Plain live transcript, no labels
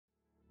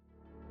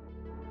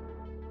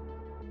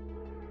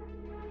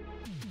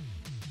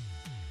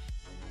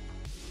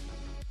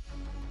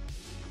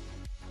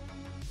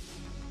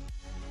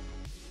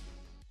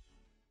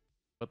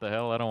the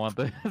hell? I don't want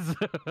this.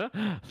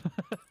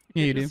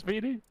 Yeah, you do.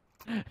 Speedy.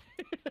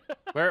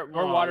 We're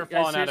water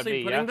falling out of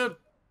B, yeah?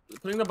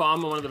 Putting the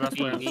bomb on one of the best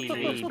players.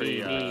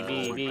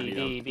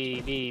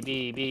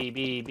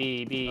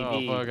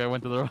 Oh fuck! I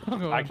went to the wrong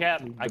one. I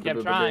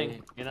kept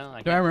trying, you know.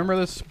 Do I remember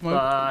this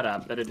smoke?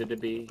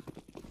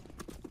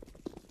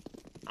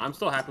 I'm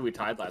still happy we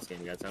tied last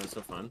game, guys. That was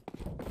so fun.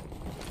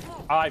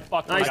 I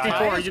fucking Nice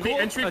got D4. it. You're the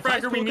entry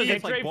fragger we need.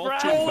 Entry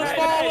frag. Joel is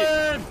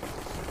falling!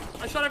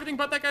 I shot everything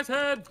but that guy's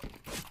head.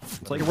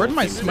 Like, where did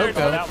my smoke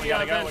go? We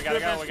gotta go.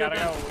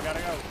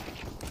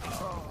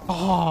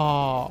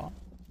 Oh.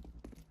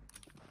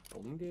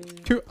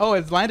 Oh,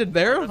 it's landed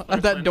there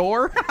at that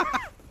door.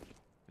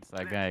 It's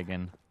that guy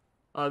again.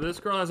 This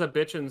girl has a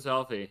bitchin'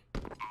 selfie.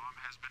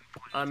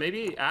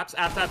 Maybe apps.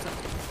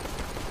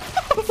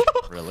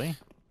 Really?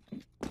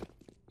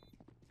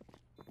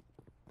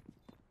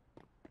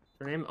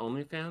 Her name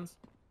OnlyFans?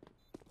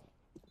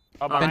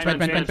 Oh,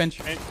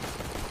 bench.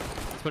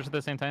 Switch at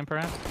the same time,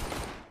 perhaps.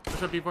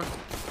 Push up before. I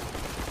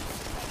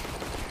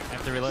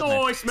have to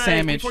reload. Nice, man.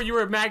 Sandwich. Before you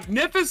were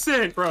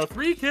magnificent, bro.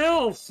 3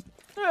 kills.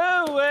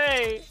 No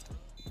way.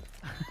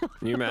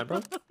 You mad,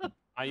 bro?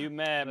 Are you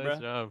mad, bro? Nice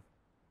job.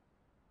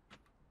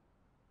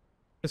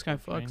 This guy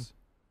fucks.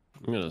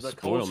 I'm gonna The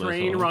spoil coal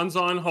train myself. runs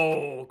on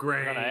whole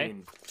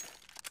grain.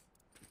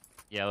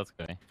 Yeah, let's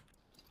go.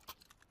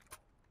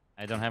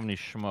 I don't have any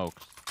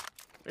smokes.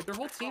 Wait, their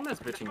whole team has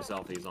bitching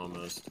selfies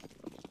almost.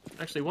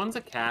 Actually, one's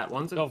a cat,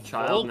 one's a Go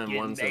child, and then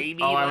Vulcan, one's a...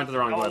 baby, Oh, I went to the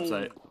wrong let's go.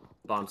 website.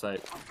 Bomb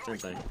site. Same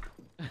thing.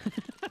 I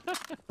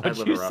What'd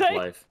live you a rough say?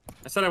 life.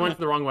 I said I went to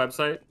the wrong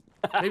website.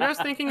 Maybe I was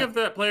thinking of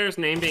the player's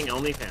name being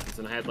OnlyFans,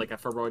 and I had like a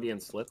Freudian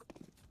slip.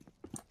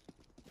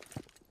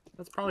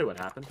 That's probably what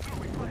happened.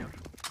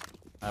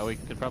 We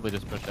could probably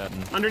just push that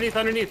and...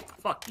 Underneath.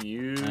 Fuck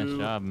you. Nice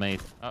job,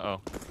 mate.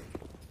 Uh-oh.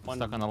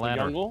 Stuck on the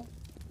ladder. Jungle?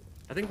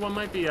 I think one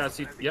might be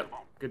Yep.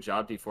 Good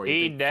job, D4.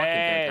 He You've been fucking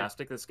dead.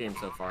 fantastic this game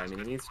so far. I mean,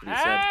 it needs to be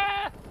said.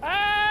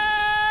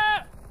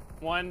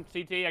 One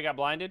CT, I got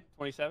blinded.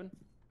 27.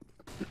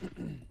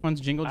 One's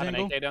jingle I have an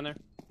jangle. AK down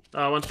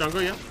there. One's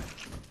jungle, yeah.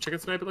 Chicken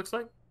snipe, it looks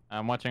like.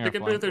 I'm watching Pick our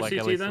it flank, booth or like at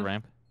CT least the then?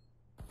 ramp.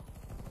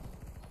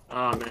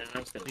 Oh man, I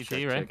was gonna CT,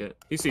 check right? it.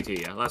 He's CT,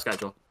 yeah. Last guy,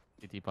 Joel.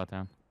 CT pot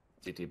down.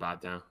 CT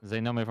bot down. They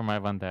know me from my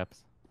one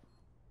taps.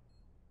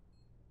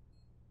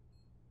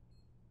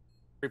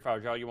 Free fire,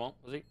 Joe, you won't,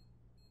 was he?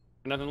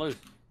 Nothing to lose.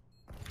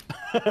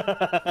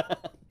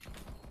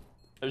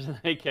 There's an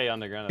AK on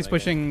the ground. He's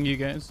pushing you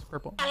guys.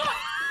 Purple.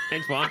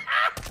 Thanks, Mom.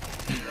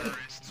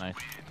 Nice.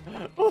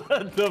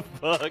 What the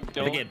fuck, I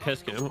Joel? get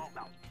pissed, him.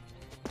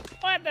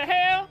 What the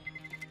hell?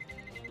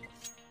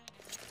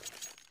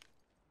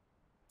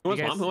 Who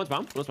wants You bomb? guys- Who wants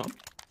bomb? Who wants bomb?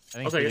 I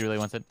think I'll take he it. really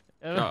wants it.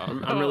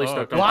 I'm really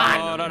stoked on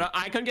Oh, no.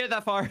 I couldn't get it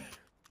that far.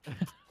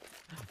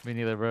 Me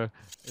neither, bro.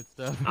 It's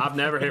tough. I've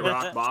never hit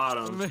rock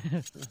bottom.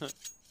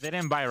 They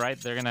didn't buy right.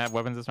 They're gonna have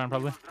weapons this round,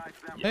 probably.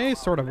 They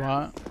sort of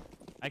want.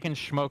 I can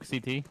smoke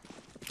CT.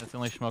 That's the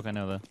only smoke I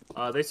know,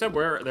 though. They said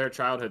where their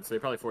childhood, so they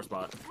probably force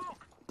bot.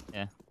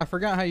 Yeah. I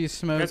forgot how you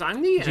smoke. Guys,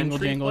 I'm the Jingle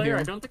entry jangle player. here.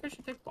 I don't think I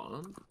should take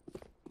bomb.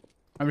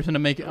 I'm just gonna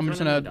make it. I'm just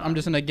gonna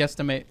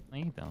guesstimate. No,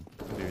 you don't.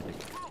 That'd be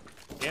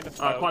ridiculous.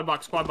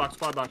 Quad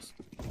box.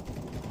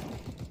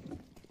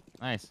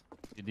 Nice.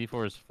 Dude,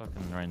 D4 is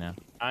fucking right now.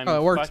 I'm Oh,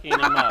 it worked. fucking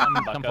him up,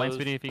 Come play buckos.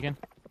 Speedy if you can.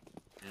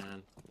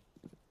 Man.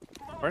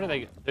 Where do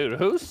they... Dude,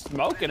 who's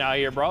smoking out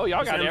here, bro?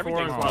 Y'all got M4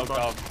 everything and smoked quad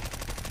off.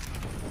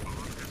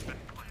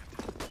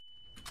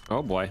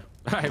 Oh boy.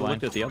 I Blind.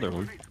 looked at the other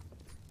one.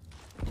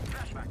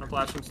 I'm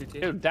flashing CT.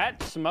 Dude,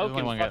 that smoke There's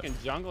in one guy. fucking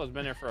jungle has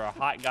been there for a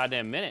hot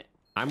goddamn minute.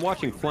 I'm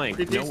watching flank.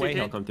 CT, No way CT.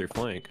 he'll come through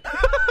flank.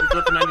 He's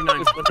left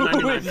 99. Left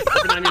 99.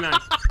 Left 99.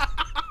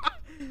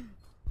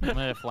 I'm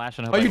gonna flash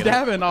and hope Oh, I you get it.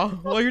 dabbing?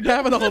 Oh, you're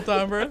dabbing the whole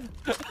time, bro.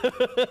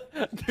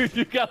 Dude,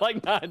 you got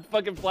like 9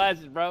 fucking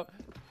flashes, bro.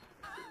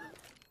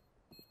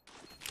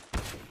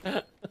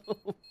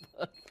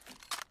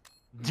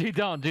 Dude,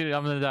 don't, dude.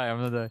 I'm gonna die. I'm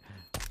gonna die.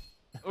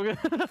 Okay.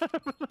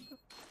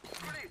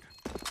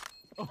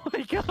 Oh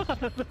my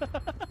god.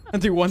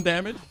 And do 1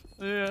 damage.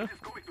 Yeah.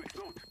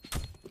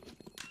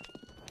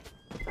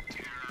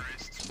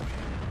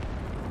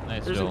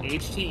 Nice, There's Joel. an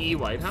HTE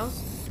White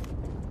House?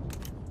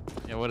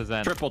 Yeah, what is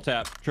that? Triple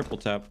tap. Triple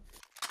tap.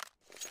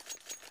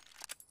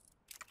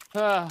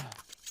 I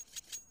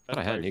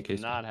I had an AK.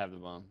 not have the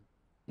bomb.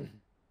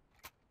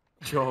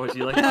 Joel, would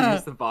you like to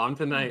use the bomb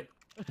tonight?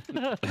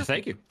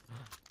 Thank you.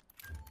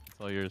 It's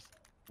all yours.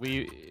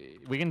 We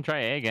can try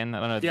A again. I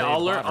don't know. it's Yeah, A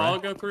I'll bot, I'll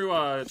right? go through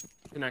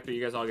connector.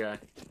 You guys all go.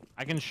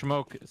 I can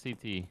smoke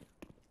CT.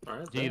 All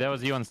right. Gee, that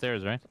was you on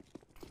stairs, right?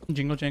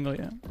 Jingle jangle,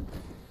 yeah.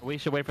 We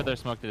should wait for their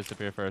smoke to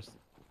disappear first.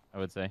 I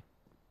would say.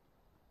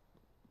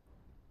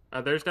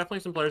 There's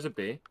definitely some players at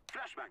B.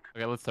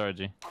 Okay, let's start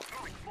G.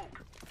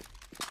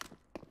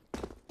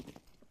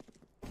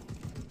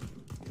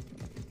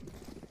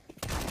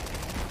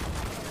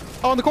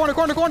 Oh, in the corner,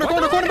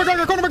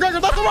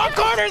 McGregor. That's the wrong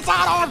corner. It's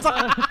not on.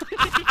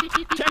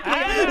 Check the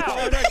other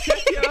corner.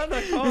 Check the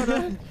other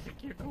corner.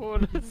 Check your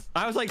corners.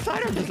 I was like,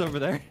 Sidearms is over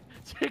there.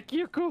 Check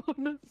your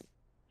corners.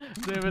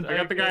 Damn it! I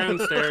got the guy on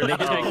the stairs. Make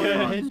it Oh,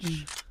 good.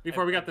 fuck.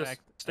 Before we got this,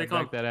 stay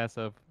calm. Back that ass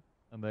up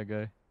on that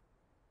guy.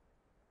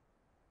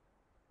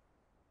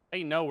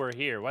 They know we're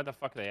here. Where the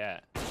fuck are they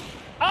at?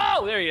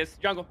 Oh, there he is.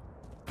 Jungle.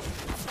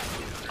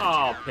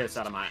 Oh, piss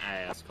out of my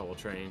ass,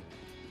 Coltrane.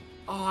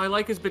 Oh, I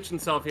like his bitchin'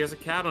 self. He has a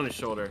cat on his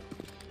shoulder.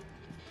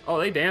 Oh,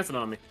 they dancing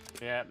on me.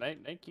 Yeah,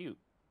 they cute.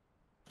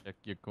 Check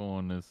your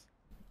corners.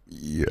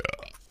 Yeah.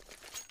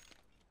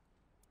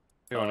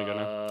 You want to go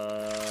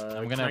now?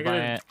 I'm gonna buy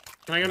it.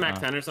 Can I get a Mac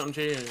 10 or something,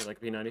 G? Like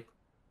a P90?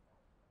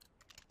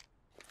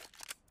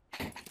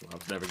 I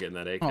was never getting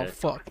that AK. Oh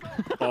fuck.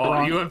 Oh,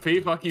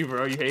 UMP? Fuck you,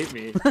 bro. You hate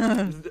me.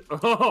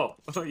 Oh,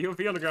 UMP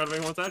on the ground. If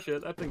anyone wants that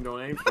shit, that thing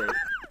don't aim straight.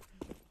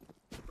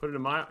 Put it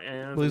in my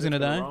hands. Blue's gonna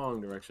die? Wrong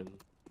direction.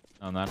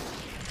 No, I'm not.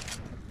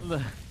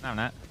 No, I'm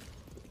not.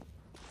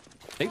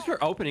 Thanks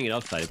for opening it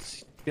up, side.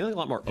 It's feeling a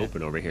lot more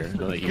open over here.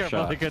 Now that you Careful,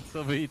 shot. they could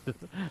still be to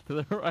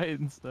the right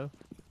and stuff.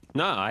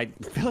 No, I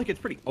feel like it's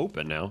pretty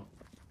open now.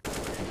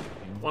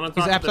 One on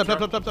He's top of up,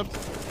 the up, truck. up.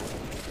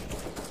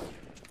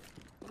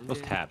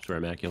 Those taps were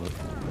immaculate.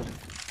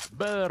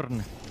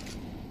 Burn.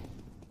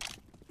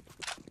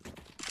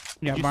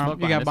 You you got bomb.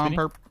 smoke You got behind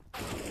bomb us, perp.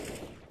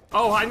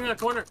 Oh, hiding in that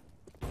corner.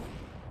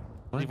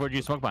 Where did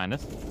you smoke behind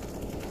us?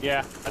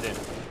 Yeah, I did.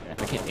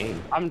 I can't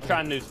aim. I'm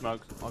trying new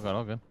smokes. All good,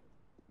 all good.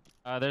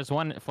 There's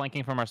one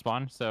flanking from our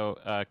spawn, so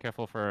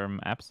careful for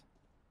apps.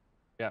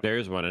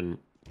 There's one in.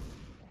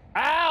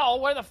 Ow!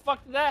 Where the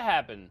fuck did that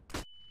happen?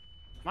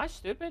 Am I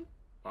stupid?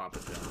 Pop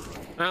it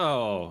down.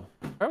 Oh.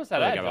 Where was that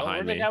Probably at? the guy Joe? behind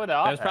Where's me. the guy with the That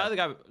op was at? probably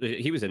the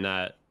guy. He was in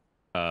that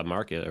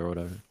market or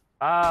whatever.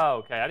 Oh,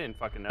 okay. I didn't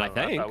fucking know. I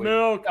think. thought we,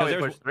 Milk. thought we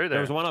There's, pushed through there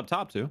there. was one up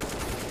top too.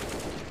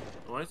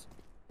 Noise.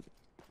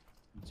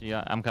 Gee,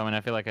 I'm coming.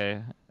 I feel like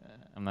I'm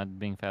not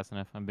being fast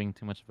enough. I'm being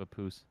too much of a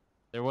poos.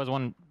 There was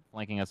one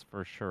flanking us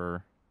for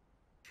sure.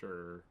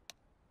 Sure.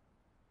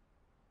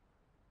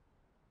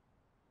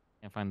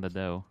 Can't find the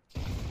dough.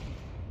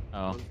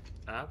 Oh.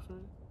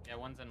 Absolutely. Yeah,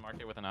 one's in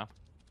market with an op.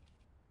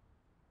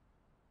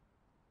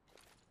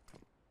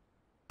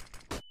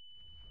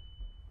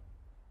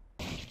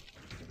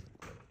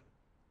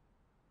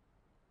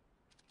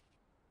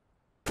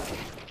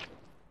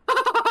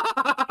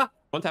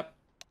 One tap.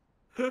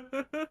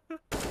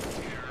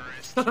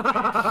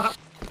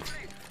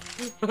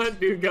 That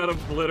dude got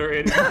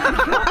obliterated.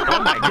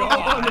 Oh my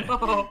god.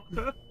 Oh,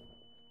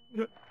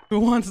 no. Who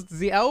wants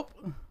the Alp?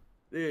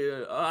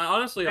 Yeah,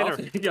 honestly, I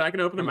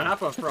can open a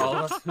map up for all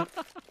of us.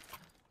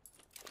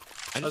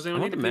 I Does just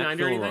anyone want the need a map P90 or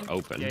feel more anything?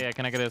 open. Yeah,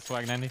 can I get a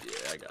swag 90?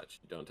 Yeah, I got you.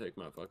 Don't take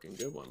my fucking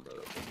good one,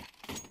 brother.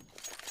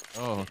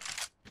 Oh.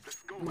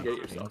 Get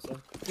yourself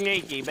some.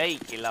 Sneaky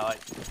bakey, like.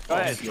 Go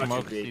ahead.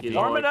 Smoke Fucking CT.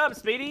 Warm it up,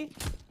 Speedy.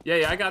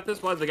 Yeah, I got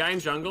this one. The guy in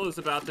jungle is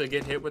about to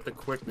get hit with the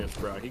quickness,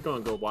 bro. He gonna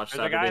go watch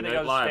There's a Saturday guy that Night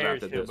goes Live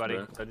stairs after too, this, buddy.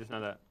 bro. So just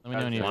know that. Let me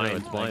know when you Blind, do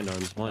it. blind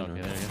arms, blind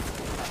Okay, arms. there you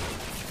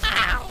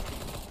go.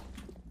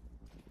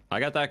 I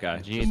got that guy.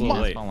 G, Just a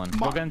little late. fallen.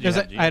 Go gun, G, There's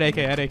have a, G. I had AK.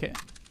 I had AK.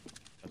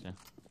 Gotcha.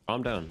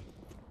 Calm down.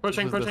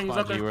 Pushing, This is the pushing. He's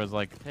spot up G there. was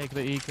like, take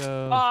the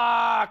eco.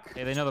 Fuck!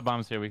 Hey, they know the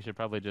bomb's here. We should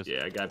probably just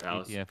Yeah, guy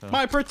palace. ETFO.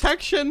 My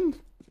protection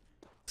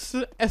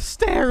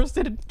stairs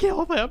didn't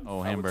kill them.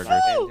 Oh, hamburger.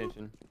 Pay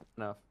attention.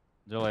 Enough.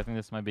 Joel, I think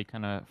this might be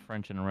kind of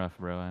French and rough,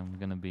 bro. I'm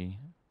gonna be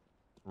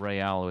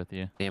royale with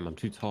you. Damn, I'm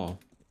too tall.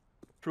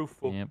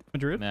 Truthful. Yep.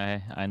 Madrid?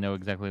 I know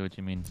exactly what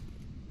you mean.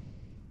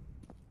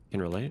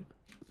 Can relate.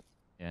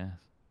 Yes.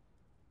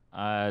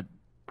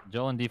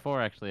 Joel and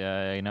D4 actually.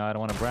 I don't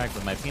want to brag,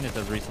 but my penis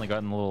has recently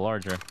gotten a little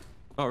larger.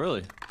 Oh,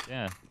 really?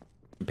 Yeah.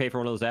 You pay for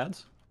one of those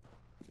ads?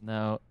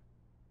 No,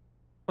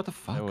 What the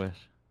fuck? I wish.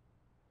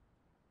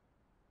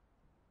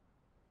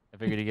 I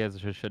figured you guys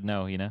should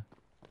know, you know?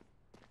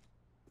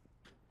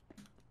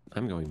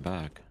 I'm going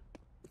back.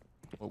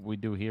 What we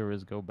do here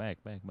is go back.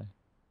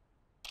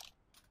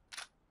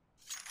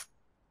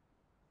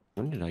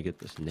 When did I get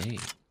this name?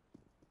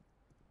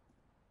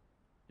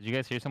 Did you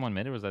guys hear someone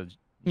mid, or was that?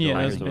 Yeah,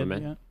 Joel that's Myers good.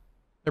 over Yeah.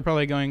 They're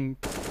probably going.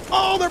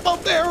 Oh, they're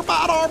both there.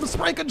 Bot arm,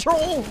 spray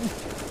control.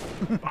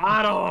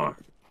 Bottom.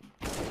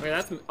 Wait,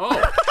 that's.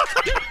 Oh.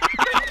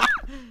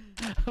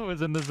 I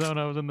was in the zone.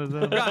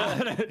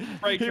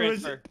 Break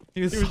transfer.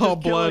 He was all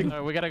blood.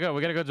 We gotta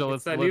go, Joel.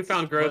 Let's that go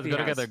newfound growth he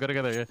together. has. Go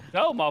together.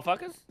 Go,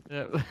 motherfuckers.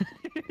 Yeah.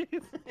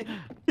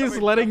 He's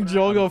letting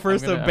Joel go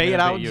first to bait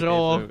out you,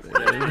 Joel. okay,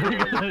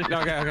 so-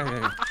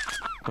 Okay.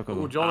 Go.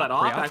 Ooh, Joel, that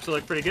off actually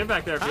looked pretty good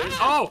back there. Bitch.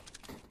 Oh.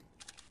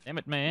 Damn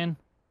it, man.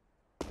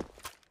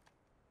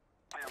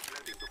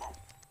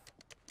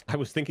 I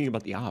was thinking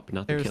about the op,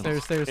 not the kill.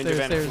 Stairs.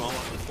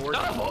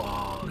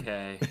 Oh,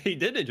 okay. He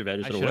did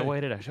intervention. I should have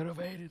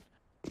waited.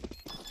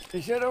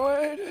 You should have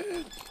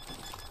waited.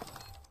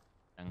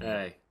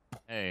 Hey.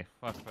 Hey,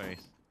 fuck face.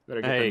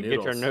 Better get Hey, the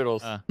get your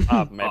noodles Uh,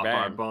 up, my Pop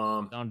our bad.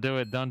 bomb. Don't do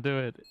it. Don't do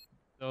it.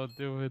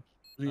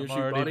 You I'm shoot,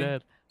 already buddy?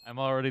 dead. I'm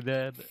already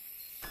dead.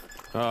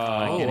 I Oh,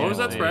 can't what even was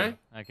that see spray? it.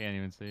 I can't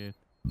even see it.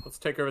 Let's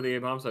take over the A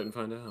bomb site and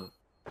find out.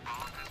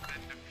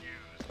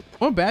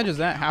 What badge is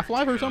that?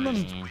 Half-Life or something?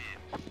 Mm.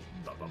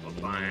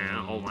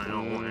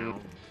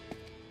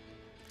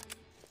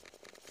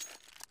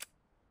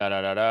 Da, da,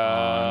 da, Oh,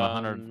 da.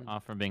 I'm 100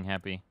 off from being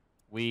happy.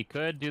 We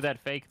could do that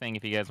fake thing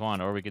if you guys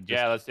want, or we could just...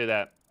 Yeah, let's do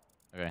that.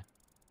 Okay.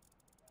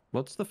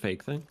 What's the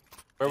fake thing?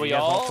 Where You we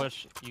guys all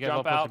push, you guys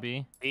all jump push out a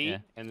B? B, Yeah.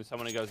 and then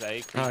someone goes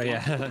A. Oh,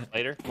 yeah.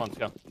 Later. Come on, let's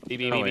go. B,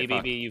 B, Oh, B, wait, B,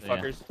 fuck. B, you Yeah.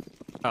 fuckers.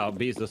 Oh,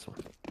 B's this one.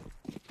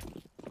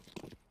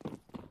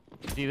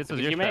 See, this is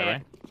You your may- strat,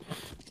 right?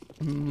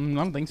 I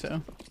don't think so.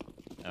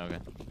 Oh, okay.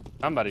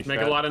 Somebody's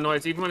Make a lot of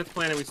noise. Even when it's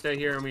planted, we stay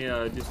here and we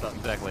do stuff.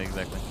 Exactly,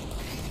 exactly.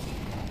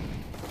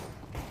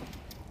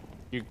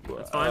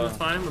 That's fine, that's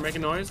fine. We're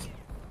making noise.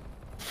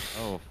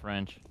 Oh,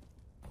 French.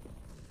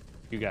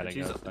 You gotta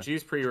go.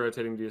 G's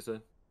pre-rotating, do you say?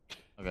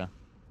 Okay.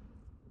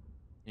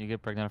 You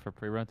get pregnant for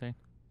pre-rotate?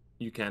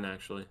 You can,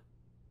 actually.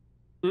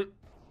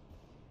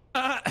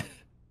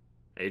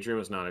 Adrian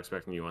was not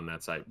expecting you on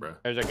that site, bro.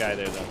 There's a guy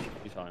there, though.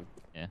 You saw him.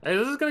 Yeah. Hey,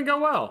 this is gonna go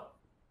well.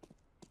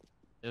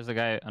 There's a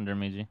guy under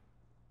me, G.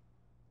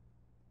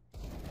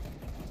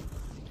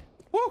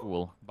 Woo!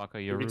 Cool. Baka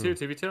Yoru. TV2,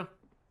 TV2.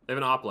 They have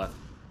an op left.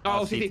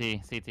 Oh, CT,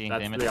 CT. CT,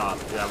 That's damn it. the op.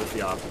 Yeah, that was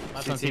the op.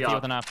 That's on CT CT op.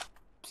 with an op.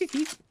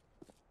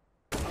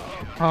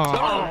 Oh.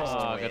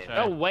 Oh, good try.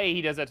 No way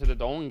he does that to the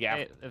Dong gap.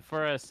 Hey,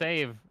 for a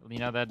save, you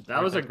know that.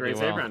 That was a worked out great pretty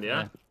save well. round,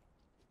 yeah.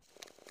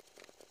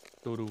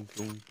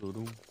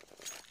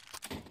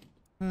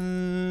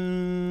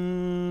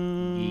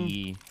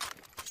 Yee.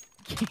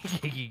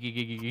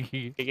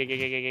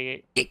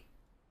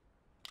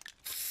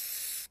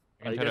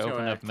 Oh, I'm you gonna try guys to go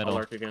open ahead. up middle. I'll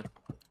lurk again.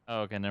 Oh,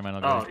 okay, never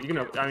mind. Oh, I'll go. you can.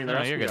 I mean, the No,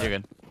 rest you're of good. you You're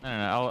good.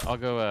 No. I'll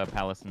go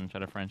Palace and try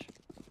to French.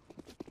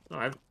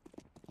 No,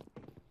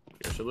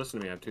 you should listen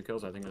to me. I have 2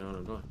 kills. I think I know what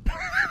I'm doing.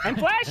 I'm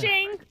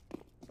flashing!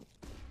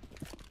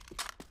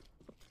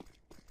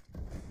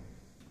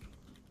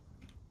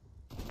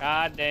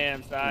 God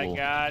damn, side. Cool.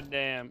 God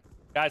damn.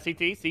 Guys, CT,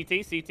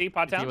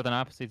 pot CT down. with an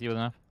op. CT with an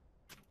op.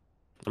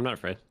 I'm not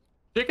afraid.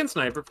 Chicken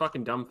sniper,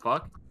 fucking dumb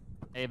fuck.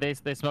 Hey, they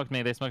smoked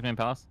me. They smoked me in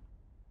Palace.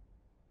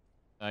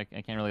 I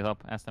can't really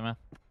help. Ask them out.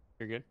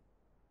 You're good.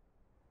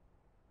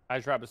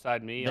 Guys right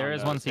beside me. There on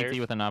is the one stairs. CT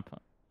with an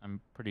op. I'm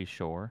pretty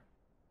sure.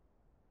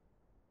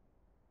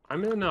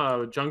 I'm in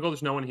jungle.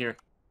 There's no one here.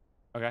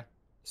 Okay.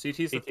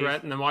 CT's the CT's.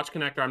 threat, and then watch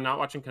connector. I'm not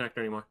watching connector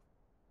anymore.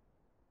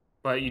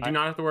 But you do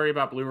not have to worry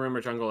about blue room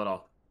or jungle at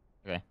all.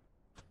 Okay.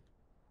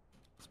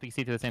 Speak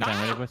CT at the same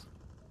time. Ready, boys?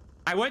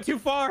 I went too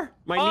far.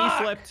 My Fuck!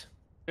 knee slipped.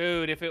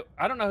 Dude, if it...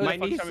 I don't know who My the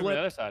fuck's knee coming from the slipped.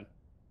 other side.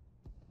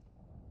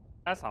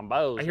 That's on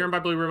both. I hear him by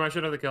blue room. I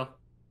should have the kill.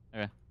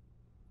 Okay.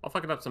 I'll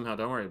fuck it up somehow.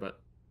 Don't worry, but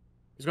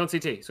he's going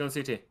CT. He's going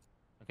CT.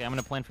 Okay, I'm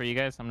gonna plan for you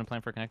guys. I'm gonna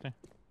plan for connector.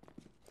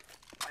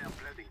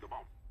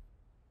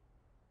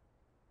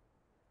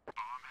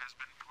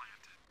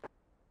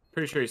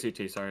 Pretty sure he's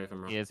CT. Sorry if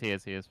I'm wrong. He is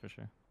for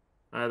sure.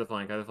 I have the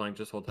flank.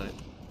 Just hold tight.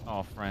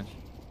 Oh, French.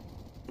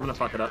 I'm gonna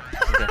fuck it up.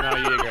 No,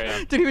 you did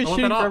great. Dude, he was I want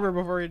shooting that off. forever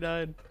before he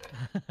died.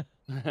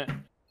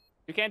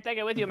 You can't take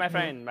it with you, my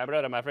friend, my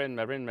brother, my friend,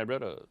 my friend, my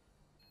brother.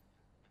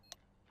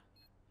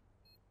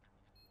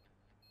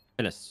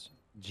 Finish.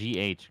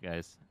 GH,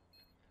 guys.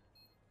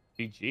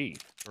 GG.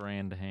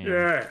 Grand hand.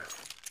 Yeah.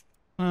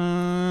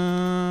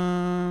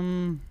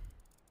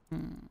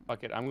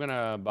 Fuck it. I'm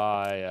gonna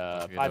buy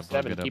Fuck it up, 5-7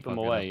 fuck it to up, keep him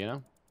fuck it away,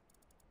 up.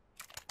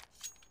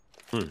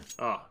 you know?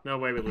 Oh, no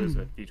way we lose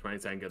it.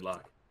 D20 saying good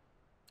luck.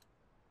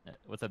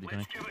 What's up,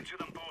 D20?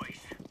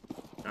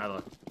 I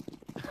look.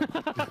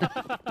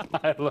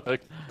 Look.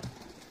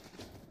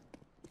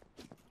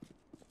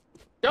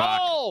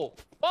 Go!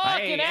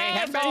 Fucking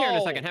Have him in here in a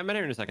asshole! second. Have him in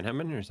here in a second. Have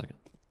him in here in a second.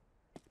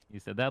 You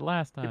said that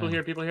last time. People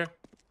here.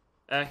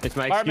 Eh. It's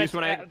my Apartments, excuse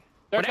when I.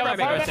 they're whenever I coming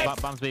make a apartments!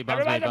 mistake. Bombs B,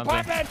 bombs B, Everybody's bombs B.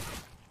 apartments!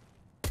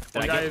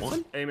 One I guy get is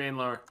one? A main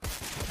lower.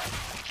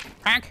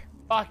 Crack.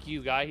 Fuck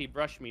you, guy. He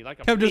brushed me like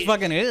a I'm just bitch.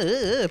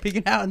 fucking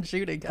peeking out and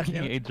shooting.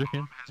 Goddamn.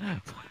 Adrian.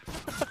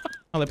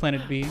 Oh, they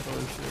planted B.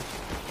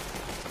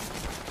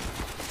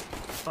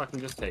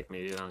 Fucking just take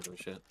me, dude. I don't give a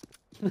shit.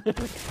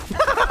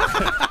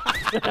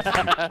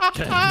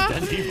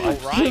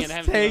 Orion Just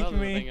hasn't take done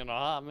me. anything in a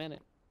hot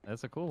minute.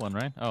 That's a cool one,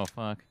 right? Oh,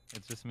 fuck.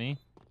 It's just me?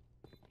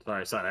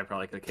 Sorry, I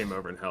probably could have came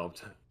over and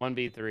helped.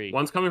 1v3.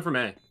 One's coming from A.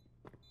 Yeah,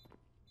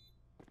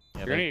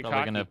 You're they're gonna get probably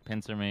cocky. gonna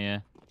pincer me, yeah.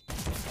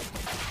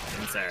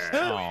 Insert.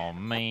 Oh,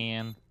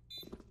 man.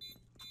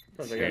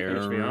 They gotta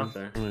finish me off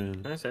there.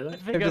 Can I say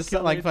that? They're just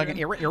like fucking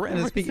and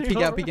just peek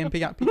out, peek in,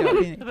 peek out, peek out,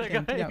 peek in, peek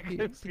out, peek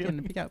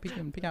in, peek out, peek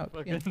in, peek out,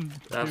 peek in.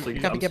 Absolutely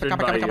Copy, copy, dumpstered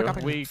copy, by copy, you.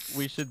 copy.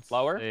 We should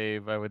Lower?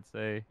 save, I would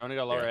say. I'm gonna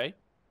go lower Yeah. A.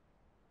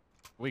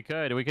 We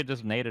could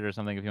just nade it or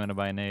something if you want to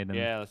buy a nade. And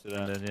Yeah, let's do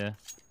that. send it, yeah.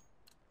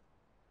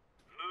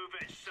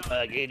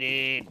 Fuck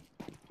it.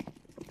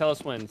 Tell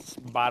us when.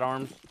 Bot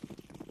arms.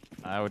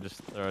 I would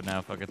just throw it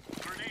now, fuck it.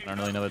 I don't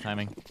really know the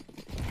timing.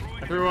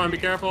 Everyone, be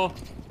careful.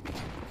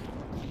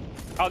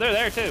 Oh, they're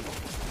there too.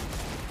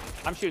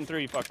 I'm shooting through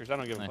you fuckers. I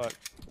don't give a Nice.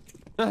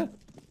 fuck.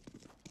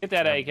 Get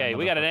that Yeah, AK.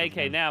 We got an motherfuckers, AK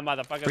man. now,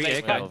 motherfucker. Free Make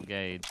AK. cut. 12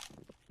 gauge.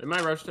 They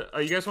might rush to. Oh,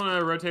 you guys want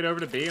to rotate over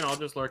to B and I'll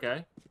just lurk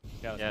A?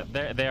 Yeah,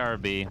 they are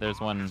B. There's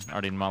one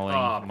already mulling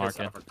Oh, piss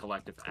market. off a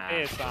collective ass.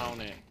 It's on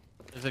it.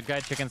 There's a guy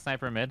chicken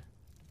sniper mid.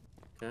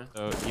 Okay.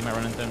 So you might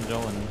run into him,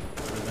 Joel, and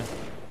everything.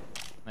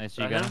 Nice, Is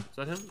you that got him? him? Is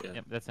that him? Yeah.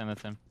 Yep, that's him,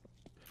 that's him.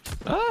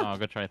 Ah! Oh,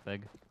 good try,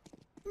 Theg.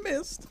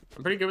 Missed.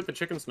 I'm pretty good with the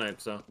chicken snipe,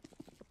 so.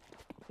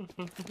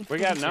 We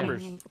got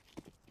numbers.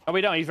 Oh, we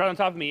don't. He's right on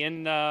top of me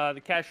in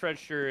the cash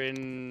register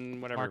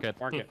in whatever. Market.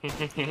 Market.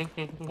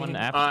 One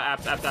app. App.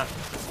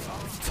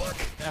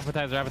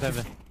 Appetizer,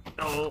 appetizer.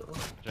 No.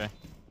 Try.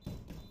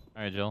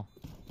 Alright, Jill.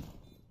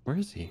 Where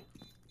is he?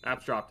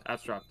 App's dropped. I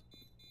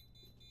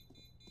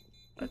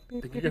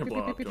think you're gonna blow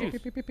up, Joel.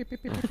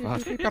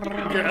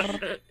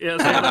 Yeah, save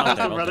that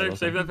pistol, brother.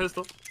 Save that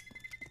pistol.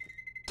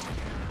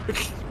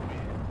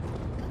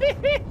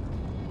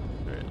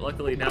 Alright,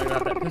 luckily now you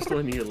got that pistol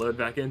and you can load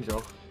back in,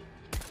 Joel.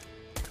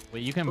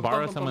 Wait, you can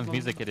borrow someone's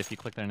music kit if you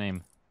click their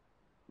name.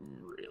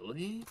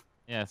 Really?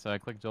 Yeah, so I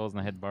clicked Joel's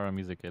and I hit borrow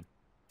music kit.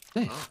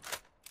 Nice. Oh.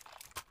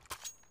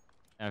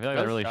 Yeah, I feel like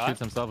Good that really shot. shoots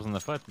themselves in the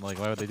foot. Like,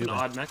 why would they do An that?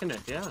 odd mechanic,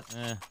 yeah.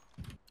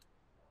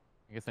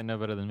 I guess they know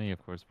better than me,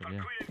 of course, but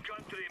yeah.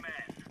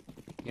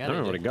 I don't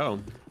know where to go.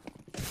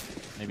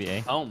 Maybe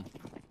A. Home.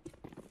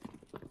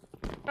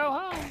 Go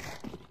home.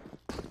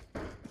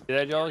 See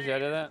that, Joel? See I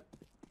did that?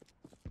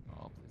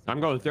 Oh, please. I'm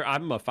going through.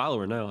 I'm a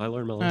follower now. I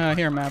learned my lesson.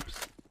 Here,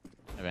 maps.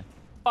 Okay.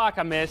 Fuck,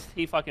 I missed.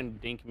 He fucking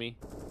dinked me.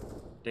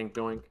 Dink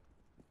doink.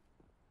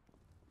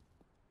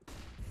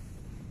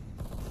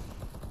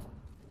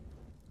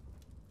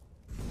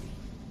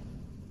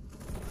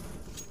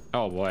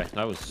 Oh boy,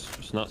 that was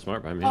just not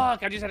smart by me.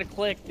 Fuck, I just had a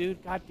click,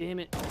 dude. God damn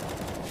it.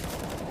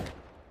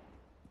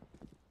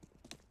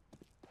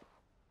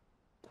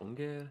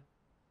 Donger.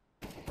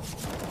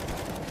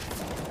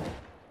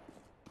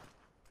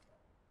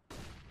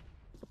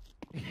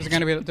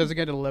 Does it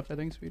get to the left, I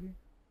think, Speedy?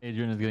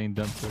 Adrian is getting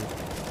dumped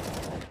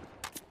through.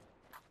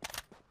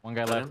 One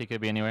guy left, he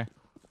could be anywhere.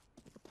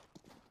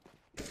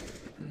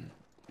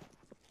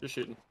 Just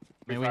shooting.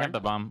 I mean, we have the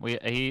bomb.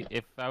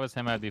 If I was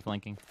him, I'd be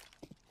flanking.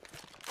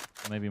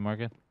 Maybe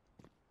market.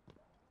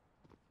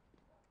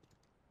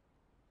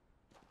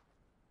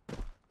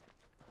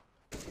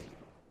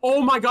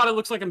 Oh my god, it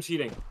looks like I'm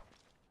cheating.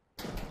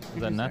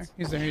 Is that nuts?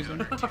 He's there.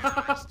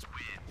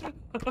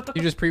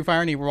 You just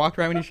pre-fire and he walked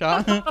right when he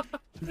shot?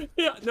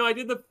 Yeah, no, I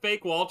did the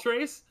fake wall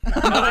trace.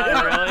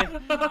 Really?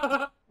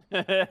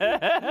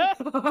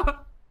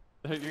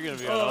 You're gonna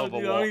be Oh, on dude,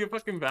 I'm gonna get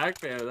fucking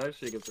backfire. That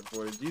shit gets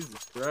reported. Jesus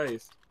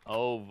Christ.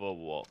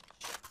 Overwatch.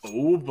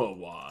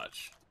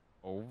 Overwatch.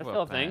 Over.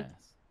 still a thing.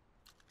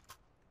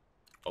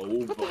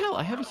 Overwatch. What the hell?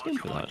 I have a skin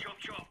for that.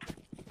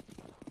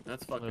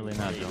 That's fucking Clearly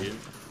not, funny, Joe. dude.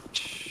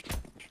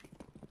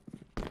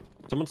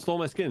 Someone stole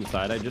my skin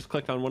inside. I just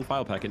clicked on one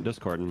file packet in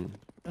Discord and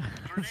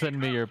Send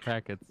me your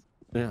packets.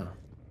 yeah.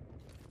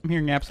 I'm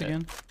hearing naps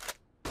again.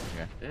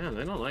 Damn,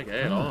 they don't like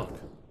A at all.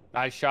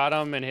 I shot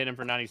him and hit him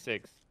for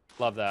 96.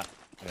 Love that.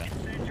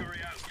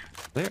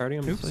 They already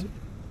on my Oops. slate.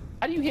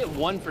 How do you hit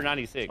one for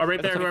 96? Oh,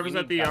 right there, That's what whoever's you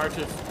at the need, guys.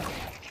 arches.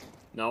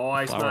 No,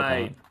 I Flower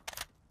snipe.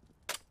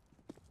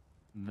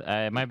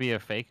 It might be a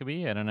fake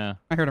B. I don't know.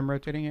 I heard him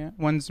rotating, yeah.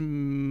 One's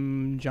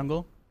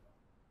jungle.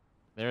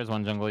 There is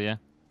one jungle, yeah.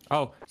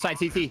 Oh, side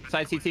CT.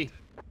 Side CT.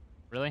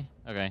 Really?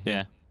 Okay,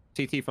 Yeah.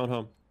 yeah. CT phone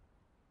home.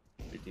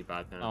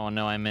 55 now. Oh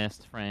no, I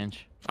missed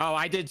French. Oh,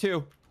 I did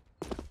too.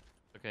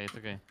 Okay, it's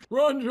okay.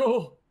 Run,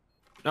 Joel!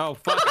 Oh,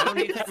 fuck. I don't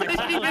need to have my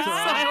silencer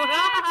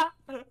on.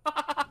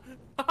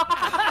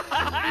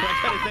 I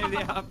gotta save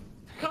the app.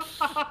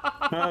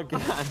 Oh,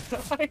 God.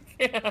 I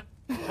can't.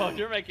 Oh,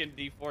 you're making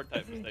D4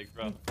 type mistakes,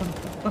 bro.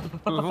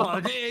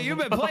 Well, gee, you've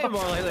been playing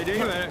more lately,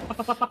 dude.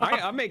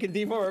 I'm making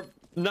D4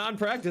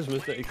 non-practice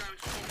mistakes.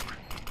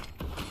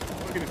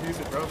 We're gonna defuse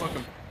it, bro. Fuck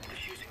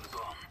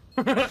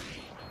him.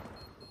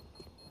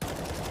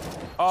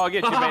 Oh, I'll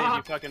get you, man,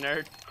 you fucking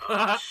nerd.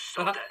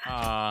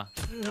 Ah,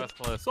 that was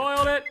close.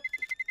 Soiled it!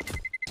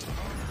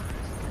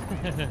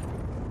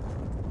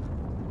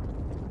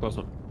 Close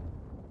one.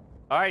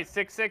 All right,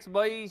 6-6,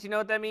 boys. You know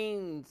what that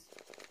means?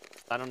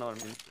 I don't know what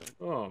it means.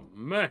 Oh,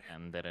 man.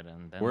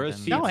 Where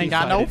is Y'all CT ain't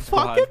got no sided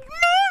squad? fucking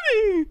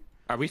money!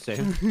 Are we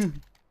safe?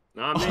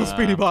 Not Oh, me.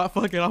 Speedy bot,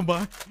 fuck it, I'm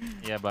buying.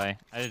 Yeah, bye.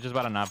 I just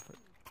bought a knob.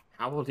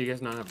 How will you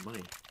guys not have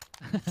money?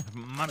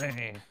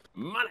 Money.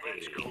 Money!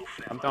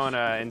 I'm throwing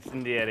an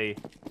incendiary.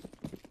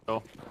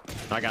 So,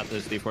 I got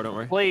this D4, don't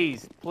worry.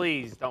 please,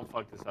 please don't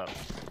fuck this up.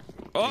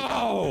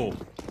 Oh!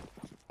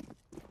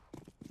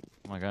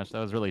 Oh my gosh, that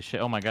was really shit.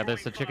 Oh my god,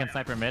 there's a chicken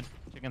sniper mid.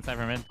 Chicken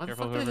sniper mid. Why the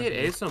Careful, fuck did I whoever.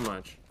 hate A so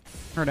much?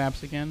 Heard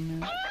apps again.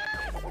 Yeah.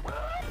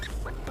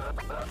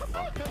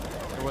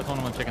 There was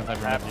one chicken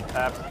sniper mid.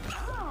 Taps.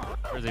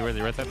 Where is he? Where is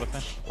he? Right side, left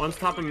side? One's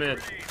top of mid.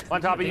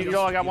 On top of you,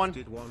 Joel. I got one.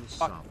 One's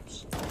still top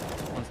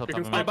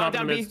Chicken of snipe mid. top of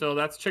down mid B. still.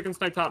 That's chicken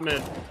snipe top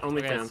mid.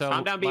 Only Okay, fans. so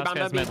Bomb down B, last bomb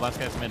guy's down B. mid. Last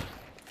guy's mid.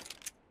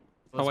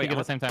 Let's wait, peek at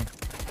the same time.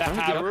 How do we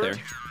get up there?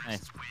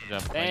 Nice. Good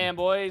job. Damn,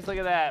 boys, look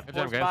at that. Good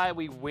job, Force guys. 5,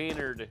 we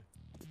winnered.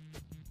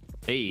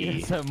 Hey.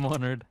 Yes, I'm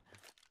honored.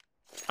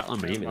 I'm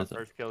My aiming this.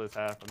 first kill is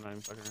half. I'm not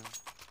even fucking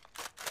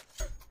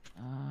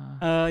around.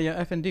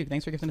 Yeah, FN Duke,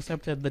 thanks for gifting us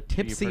up to the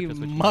Tipsy purchase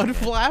what you Mud can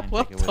Flap. and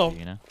What take it with the you,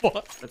 you know?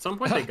 fuck? At some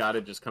point, they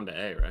gotta just come to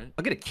A, right?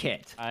 I'll get a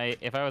kit.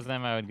 If I was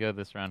them, I would go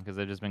this round because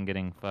they've just been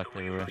getting fucked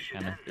everywhere.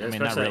 Kinda. Yeah, I mean,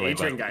 not especially really.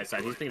 Adrian But guy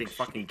side. He's been getting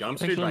fucking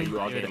dumpstered by you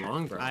all game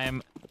long, bro.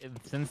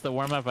 Since the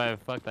warm up,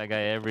 I've fucked that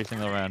guy every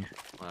single round.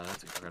 Wow,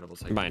 that's incredible.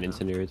 Buy an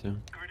incendiary too.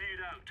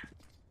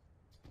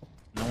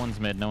 No one's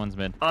mid. No one's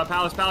mid.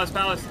 Palace. It's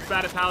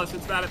bad at Palace.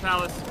 It's bad at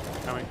Palace.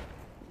 Coming.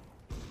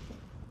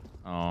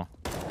 Oh.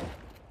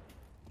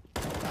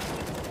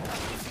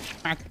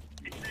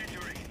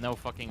 No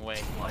fucking way.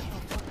 What?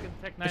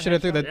 I should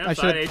have threw the. Yeah, I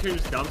side should. Adrian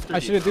just dumpstered I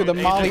should have threw you. the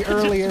molly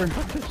earlier.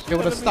 It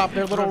would have stopped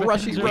their little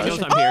rushy He rush.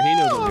 knows I'm here. He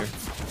knows I'm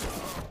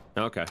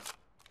here. Okay.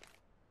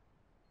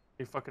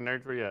 You fucking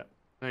nerds, where you at?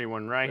 No, you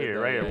one right here, Yeah,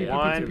 right yeah, here. yeah.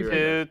 1,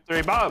 2,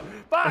 3, boom!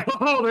 Fuck!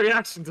 Oh, the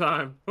reaction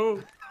time.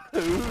 Oh.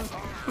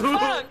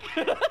 Fuck!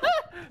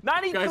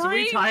 93? Guys, if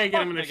we tie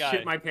again, I'm gonna Fuck the guy.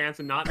 shit my pants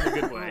and not in a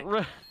good way.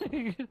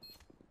 Right.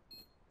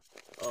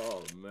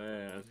 Oh,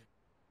 man.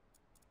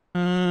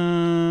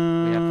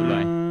 We have to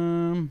die.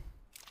 I'm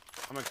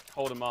gonna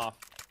hold him off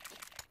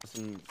with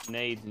some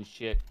nades and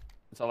shit.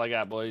 That's all I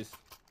got, boys.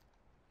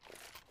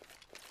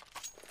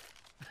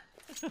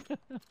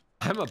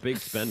 I'm a big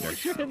spender.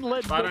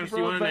 Bottoms, do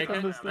you want to make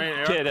it?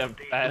 Kid,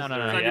 No, no,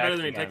 no. It's not better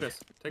than me. Take this.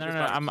 Take No, this.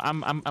 no, no.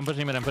 Bottoms. I'm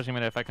pushing mid. I'm pushing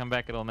mid. If I come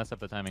back, it'll mess up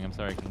the timing. I'm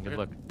sorry, King. Good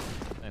luck.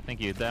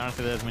 Thank you. That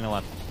honestly does mean a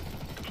lot.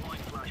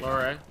 Lower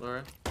A. Lower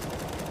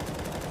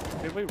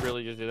A. Did we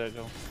really just do that,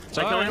 Joel? Did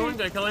I kill anyone?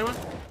 Did I kill anyone?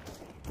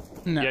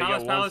 No. Yeah, you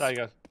Palace, got one Palace. side,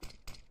 guys.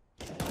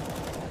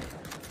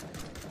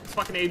 It's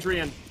fucking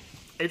Adrian.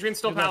 Adrian's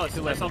still Two left, Palace.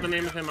 two I left. saw the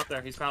name of him up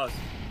there. He's Palace.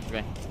 Okay.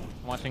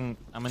 I'm watching.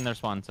 I'm in their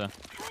spawn, so.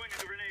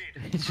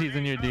 She's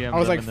in your DM. I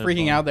was I'm like in their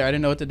freaking spawn. out there. I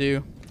didn't know what to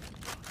do.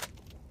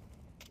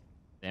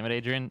 Damn it,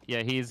 Adrian.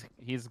 Yeah, he's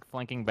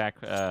flanking back,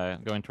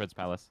 going towards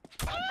Palace.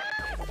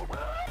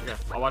 Yeah,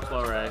 I'll watch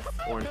lower A.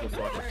 Orange will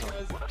watch it.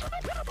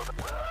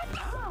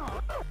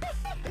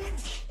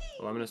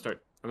 Oh, I'm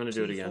gonna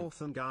do it again. I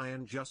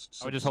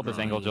would just hold this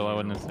angle, Joel. I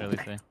wouldn't necessarily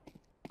say.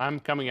 I'm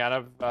coming out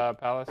of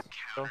Palace.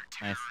 So.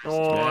 Nice.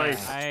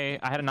 Nice. I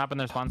had an op in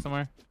their spawn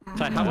somewhere.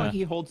 So how about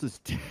he holds his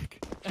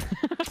dick?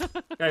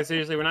 Guys,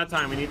 seriously, we're not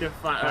time. We need to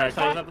find. Alright,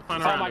 close out the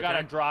final Oh round. my god, I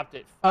okay? dropped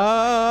it.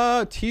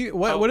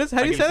 What is?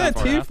 How do you say that?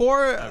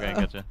 T4. Okay,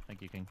 gotcha.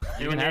 Thank you, King.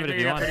 You Anyone can have it here? if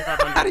you got want.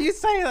 3,500. How do you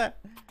say that?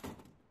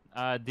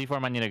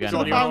 D4 might need a gun. Joel,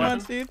 What do do you you want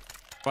want? Comments, dude.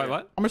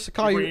 What? I'm just gonna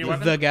call Before you you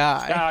weapon? the Yeah,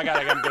 guy. I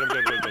got it. I'm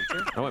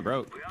good. I went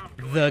broke.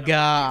 The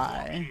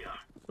guy.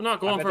 We're not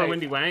going bet for a they-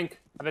 windy wank.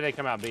 I bet they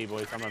come out B,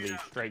 boys. I'm gonna be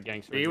straight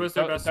gangster. B was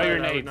their best Tell your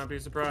side. I would nades. not be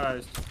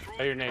surprised.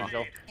 Tell your names,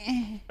 Joel.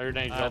 Tell your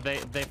names, Joel. They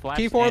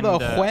flashed. T4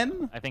 the and,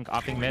 when? I think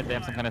offing mid. They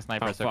have some kind of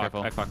sniper, Oh, so fuck.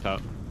 careful. I fucked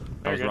up. I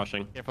Very was good.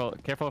 rushing.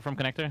 Careful from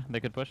connector. They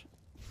could push.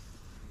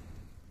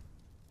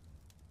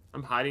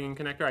 I'm hiding in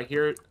connector. I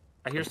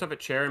hear stuff at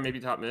chair and maybe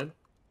top mid.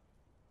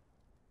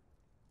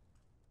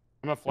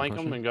 I'm gonna flank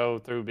them and go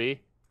through B.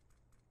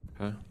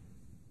 Okay.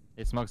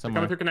 They smoked They're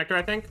somewhere. coming through connector,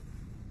 I think.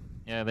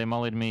 Yeah, they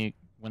mollied me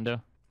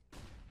window.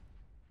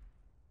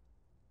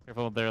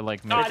 Careful, they're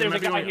like mid. Ah, there's a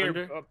might be guy going here.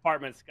 under.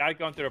 Apartments. Guy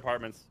going through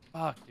apartments.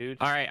 Fuck, dude.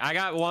 All right, I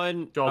got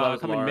one Joel, that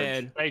was coming large.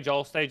 mid. Stay,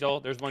 Joel. Stay, Joel.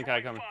 There's one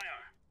guy coming.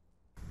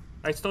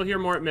 I still hear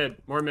more at mid.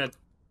 More mid.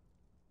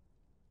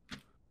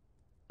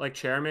 Like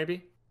chair,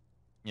 maybe?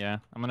 Yeah,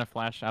 I'm gonna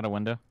flash out a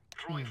window.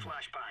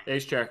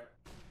 Ace chair.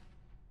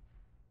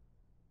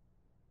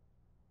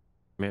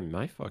 Man,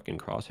 my fucking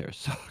crosshair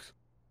sucks.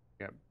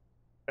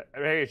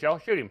 Hey, Joel.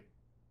 Shoot him.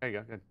 There you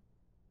go. Good.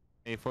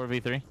 A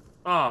 4v3.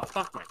 Oh,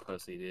 fuck my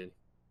pussy, dude.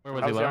 Where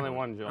was I he? was the Lower? only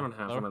one, I Joel. don't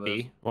have Lower one of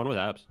those. B, one with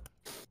abs.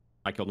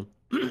 I killed him.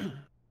 Okay,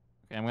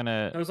 I'm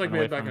gonna. That was like run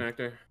away mid back from-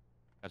 connector.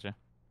 Gotcha.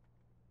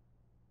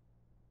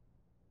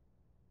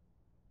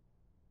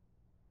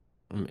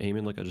 I'm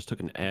aiming like I just took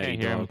an Can't Addy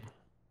hear him. dog.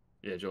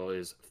 Yeah, Joel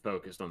is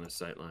focused on this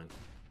sight line.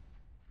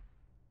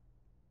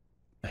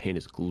 My hand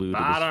is glued to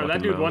I this don't know. That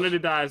fucking dude mouse. wanted to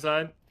die,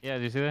 side. Yeah,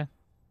 did you see that?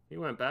 He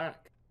went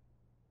back.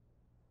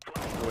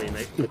 Oh, wait,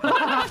 mate.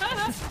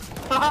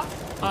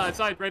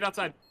 Outside, right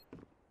outside.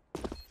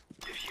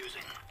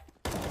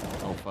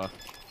 Oh fuck.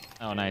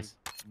 Oh nice.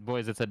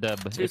 Boys, it's a dub.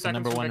 2 It's the seconds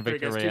number for one victory,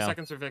 victory guys. 2 royale.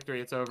 seconds for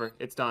victory. It's over.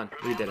 It's done.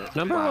 We did it.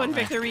 Number Wow. one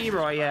victory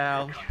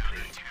royale.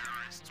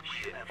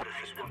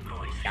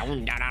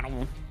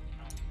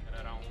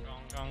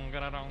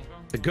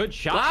 The good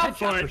shot.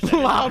 Loudfoot.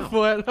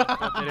 Loudfoot.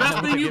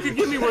 Best thing you could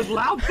give me was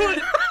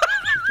Loudfoot.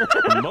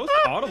 Most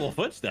audible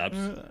footsteps.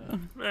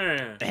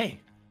 Man. Hey.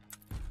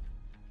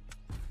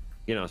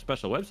 You know, a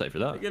special website for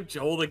that. Give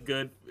Joel a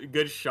good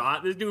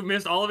shot. This dude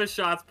missed all of his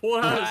shots.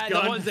 Pulled out his The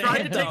gun. ones that Tried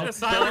to hit, take though. the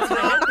silence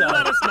round. Pulled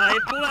out his knife.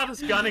 Pulled out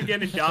his gun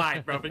again and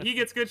died, bro. But he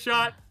gets good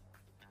shot.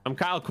 I'm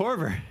Kyle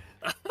Korver.